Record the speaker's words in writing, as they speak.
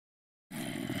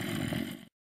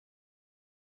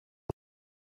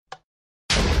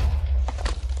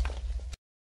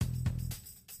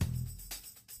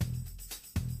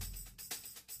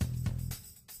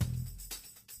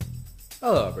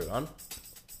Hello everyone.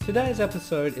 Today's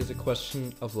episode is a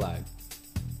question of lag.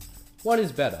 What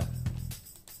is better?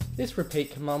 This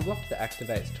repeat command block that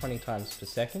activates 20 times per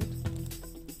second,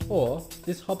 or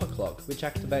this hopper clock which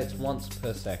activates once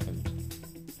per second,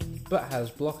 but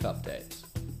has block updates?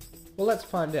 Well, let's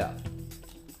find out.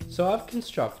 So I've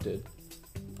constructed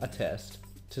a test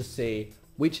to see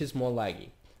which is more laggy.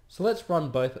 So let's run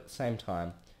both at the same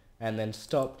time and then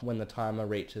stop when the timer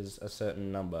reaches a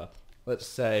certain number. Let's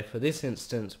say for this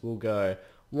instance we'll go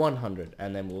 100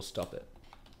 and then we'll stop it.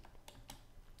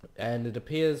 And it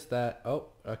appears that, oh,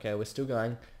 okay, we're still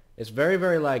going. It's very,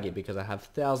 very laggy because I have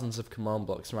thousands of command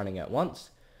blocks running at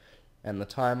once and the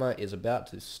timer is about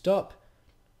to stop.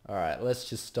 Alright, let's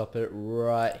just stop it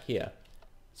right here.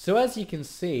 So as you can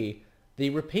see,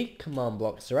 the repeat command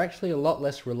blocks are actually a lot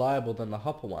less reliable than the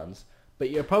hopper ones,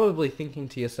 but you're probably thinking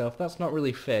to yourself, that's not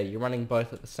really fair, you're running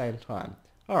both at the same time.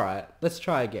 Alright, let's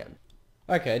try again.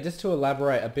 Okay, just to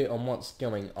elaborate a bit on what's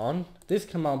going on, this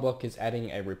command block is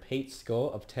adding a repeat score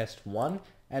of test 1,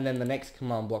 and then the next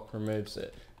command block removes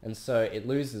it, and so it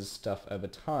loses stuff over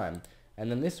time. And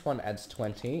then this one adds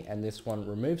 20, and this one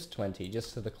removes 20,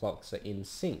 just so the clocks are in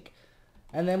sync.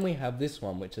 And then we have this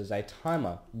one, which is a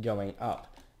timer going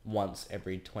up once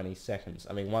every 20 seconds.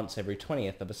 Once every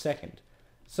 20th of a second.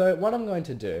 So what I'm going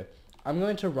to do, I'm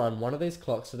going to run one of these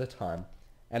clocks at a time,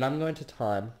 and I'm going to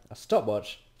time a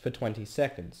stopwatch for 20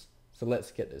 seconds. So let's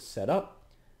get this set up.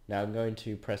 Now I'm going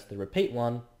to press the repeat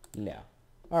one now.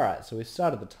 Alright, so we've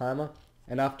started the timer,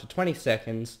 and after 20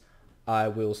 seconds, I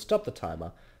will stop the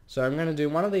timer. So I'm going to do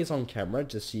one of these on camera,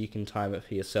 just so you can time it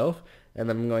for yourself, and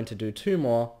then I'm going to do two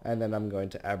more, and then I'm going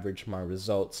to average my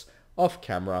results off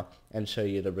camera, and show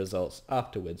you the results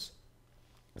afterwards.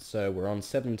 So we're on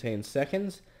 17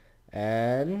 seconds,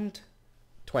 and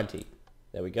 20.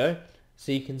 There we go.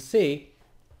 So you can see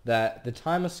that the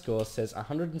timer score says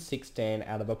 116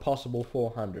 out of a possible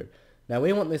 400. Now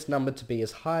we want this number to be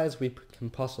as high as we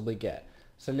can possibly get.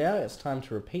 So now it's time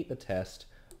to repeat the test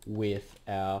with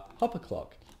our hopper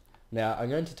clock. Now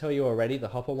I'm going to tell you already the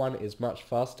hopper one is much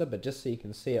faster, but just so you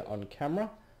can see it on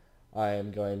camera, I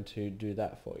am going to do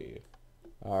that for you.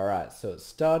 Alright, so it's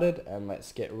started, and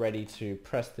let's get ready to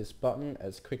press this button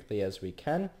as quickly as we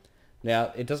can.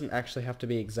 Now it doesn't actually have to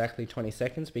be exactly 20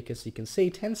 seconds because you can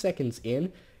see 10 seconds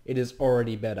in, it is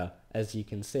already better, as you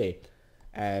can see,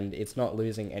 and it's not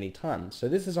losing any time. So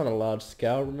this is on a large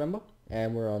scale, remember,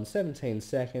 and we're on 17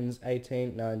 seconds,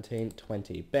 18, 19,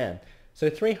 20, bam.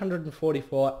 So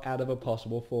 344 out of a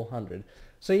possible 400.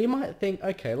 So you might think,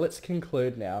 okay, let's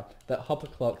conclude now that hopper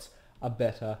clocks are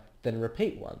better than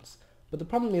repeat ones. But the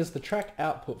problem is the track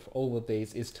output for all of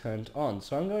these is turned on.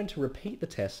 So I'm going to repeat the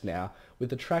test now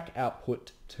with the track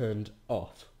output turned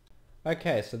off.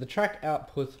 Okay, so the track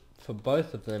output for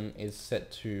both of them is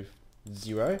set to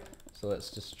 0. So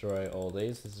let's destroy all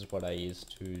these. This is what I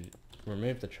used to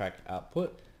remove the track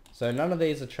output. So none of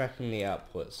these are tracking the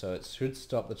output, so it should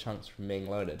stop the chunks from being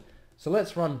loaded. So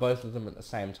let's run both of them at the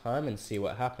same time and see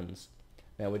what happens.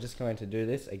 Now we're just going to do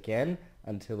this again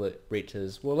until it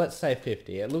reaches, well, let's say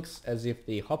 50. It looks as if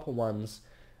the hopper ones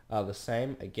are the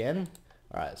same again.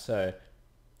 Alright, so,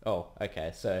 oh,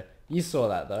 okay, so you saw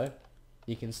that though.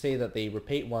 You can see that the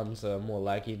repeat ones are more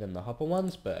laggy than the hopper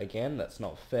ones, but again, that's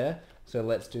not fair. So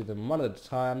let's do them one at a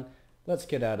time. Let's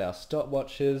get out our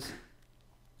stopwatches.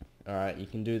 Alright, you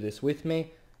can do this with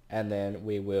me, and then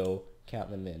we will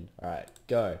count them in. Alright,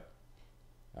 go.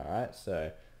 Alright,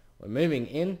 so we're moving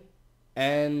in,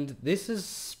 and this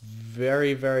is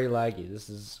very, very laggy. This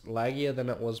is laggier than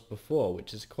it was before,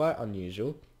 which is quite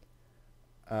unusual.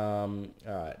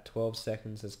 Alright, 12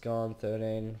 seconds has gone,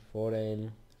 13,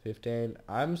 14, 15.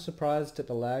 I'm surprised at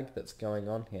the lag that's going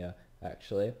on here,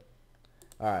 actually.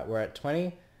 Alright, we're at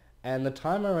 20, and the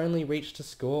timer only reached a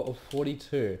score of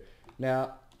 42.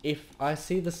 Now, if I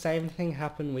see the same thing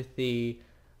happen with the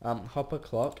hopper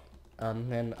clock,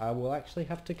 then I will actually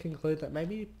have to conclude that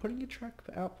maybe putting a track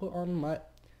output on might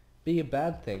be a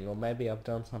bad thing, or maybe I've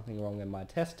done something wrong in my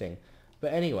testing.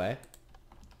 But anyway,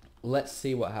 let's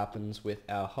see what happens with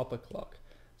our hopper clock.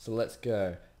 So let's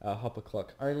go. Our hopper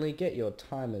clock only, get your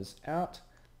timers out.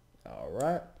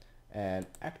 Alright, and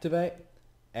activate.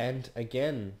 And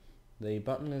again, the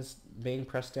button is being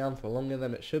pressed down for longer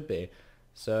than it should be.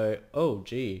 So, oh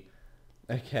gee.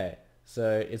 Okay,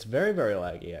 so it's very, very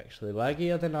laggy actually.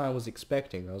 Laggier than I was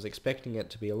expecting. I was expecting it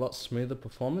to be a lot smoother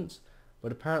performance,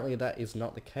 but apparently that is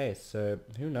not the case. So,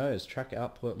 who knows, track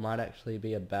output might actually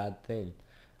be a bad thing.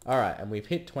 Alright, and we've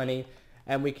hit 20,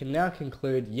 and we can now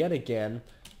conclude yet again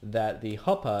that the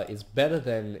hopper is better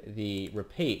than the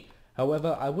repeat.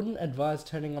 However, I wouldn't advise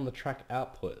turning on the track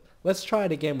output. Let's try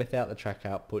it again without the track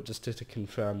output just to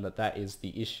confirm that that is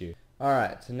the issue.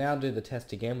 Alright, so now do the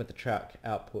test again with the track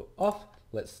output off.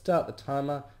 Let's start the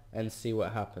timer and see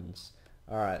what happens.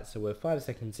 Alright, so we're 5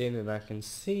 seconds in and I can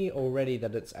see already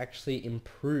that it's actually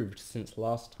improved since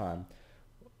last time.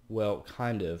 Well,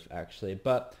 kind of actually,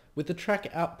 but with the track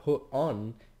output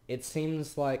on, it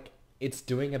seems like it's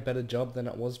doing a better job than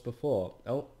it was before.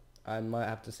 Oh, I might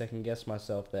have to second guess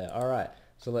myself there. Alright,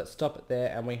 so let's stop it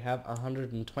there and we have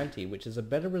 120, which is a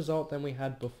better result than we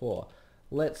had before.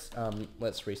 Let's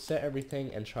reset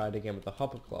everything and try it again with the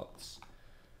hopper clocks.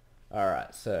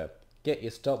 Alright, so get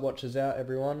your stopwatches out,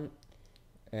 everyone,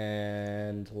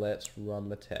 and let's run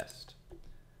the test.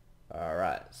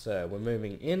 Alright, so we're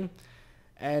moving in,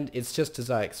 and it's just as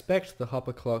I expect. The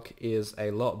hopper clock is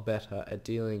a lot better at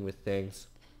dealing with things.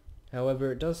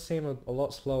 However, it does seem a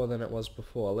lot slower than it was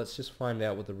before. Let's just find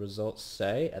out what the results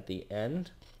say at the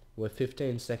end. We're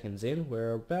 15 seconds in,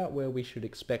 we're about where we should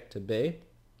expect to be,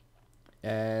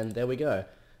 and there we go.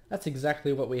 That's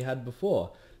exactly what we had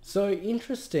before. So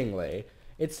interestingly,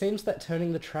 it seems that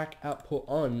turning the track output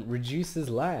on reduces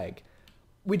lag,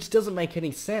 which doesn't make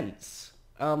any sense.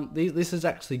 This is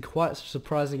actually quite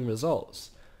surprising results.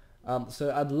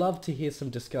 So I'd love to hear some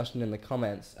discussion in the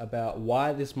comments about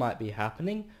why this might be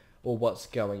happening or what's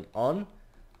going on.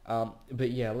 But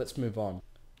yeah, let's move on.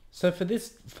 So for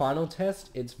this final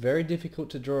test, it's very difficult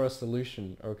to draw a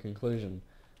solution or a conclusion.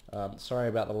 Sorry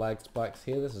about the lag spikes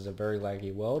here. This is a very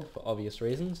laggy world for obvious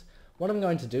reasons. What I'm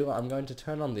going to do, I'm going to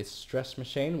turn on this stress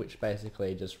machine, which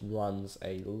basically just runs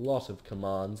a lot of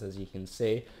commands, as you can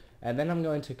see, and then I'm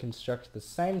going to construct the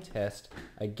same test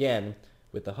again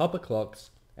with the hopper clocks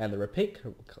and the repeat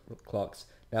clocks.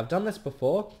 Now I've done this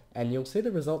before, and you'll see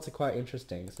the results are quite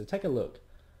interesting, so take a look.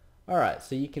 Alright,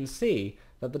 so you can see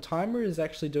that the timer is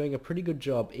actually doing a pretty good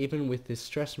job even with this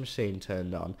stress machine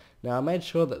turned on. Now I made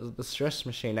sure that the stress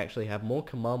machine actually had more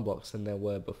command blocks than there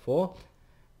were before,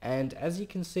 and as you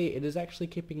can see, it is actually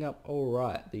keeping up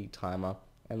alright, the timer,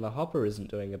 and the hopper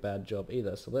isn't doing a bad job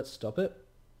either, so let's stop it.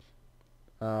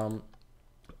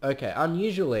 Okay,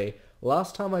 unusually,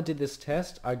 last time I did this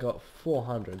test, I got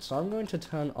 400, so I'm going to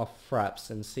turn off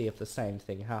fraps and see if the same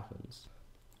thing happens.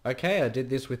 Okay, I did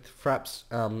this with fraps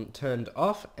turned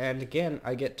off, and again,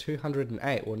 I get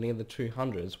 208, or near the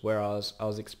 200s, whereas I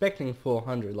was expecting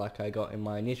 400 like I got in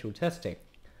my initial testing.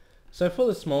 So for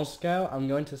the small scale, I'm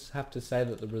going to have to say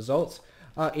that the results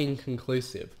are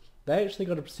inconclusive. They actually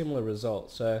got a similar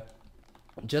result, so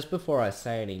just before I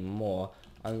say any more,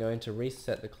 I'm going to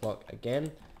reset the clock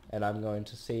again, and I'm going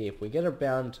to see if we get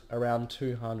around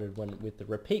 200 with the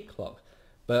repeat clock.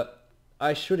 But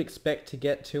I should expect to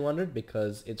get 200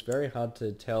 because it's very hard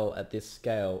to tell at this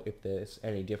scale if there's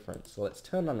any difference. So let's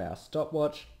turn on our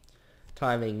stopwatch,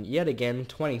 timing yet again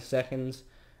 20 seconds,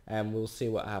 and we'll see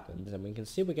what happens. And we can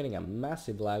see we're getting a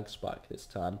massive lag spike this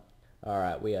time.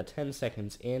 Alright, we are 10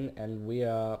 seconds in, and we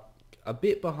are a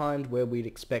bit behind where we'd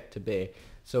expect to be.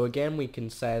 So again, we can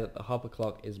say that the hopper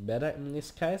clock is better in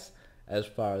this case as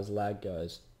far as lag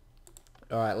goes.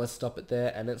 Alright, let's stop it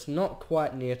there, and it's not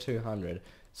quite near 200.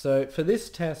 So for this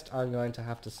test, I'm going to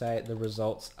have to say the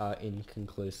results are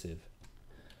inconclusive.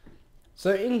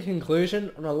 So in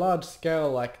conclusion, on a large scale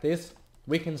like this,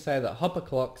 we can say that hopper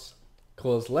clocks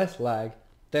cause less lag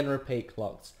than repeat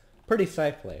clocks, pretty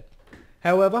safely.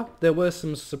 However, there were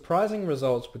some surprising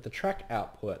results with the track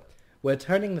output, where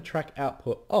turning the track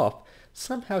output off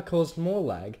somehow caused more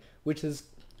lag, which is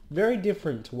very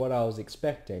different to what I was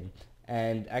expecting,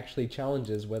 and actually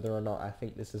challenges whether or not I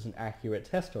think this is an accurate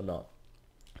test or not.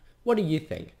 What do you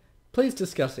think? Please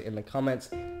discuss it in the comments,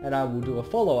 and I will do a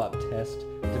follow-up test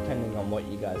depending on what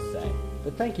you guys say.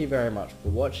 But thank you very much for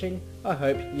watching. I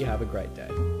hope you have a great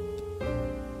day.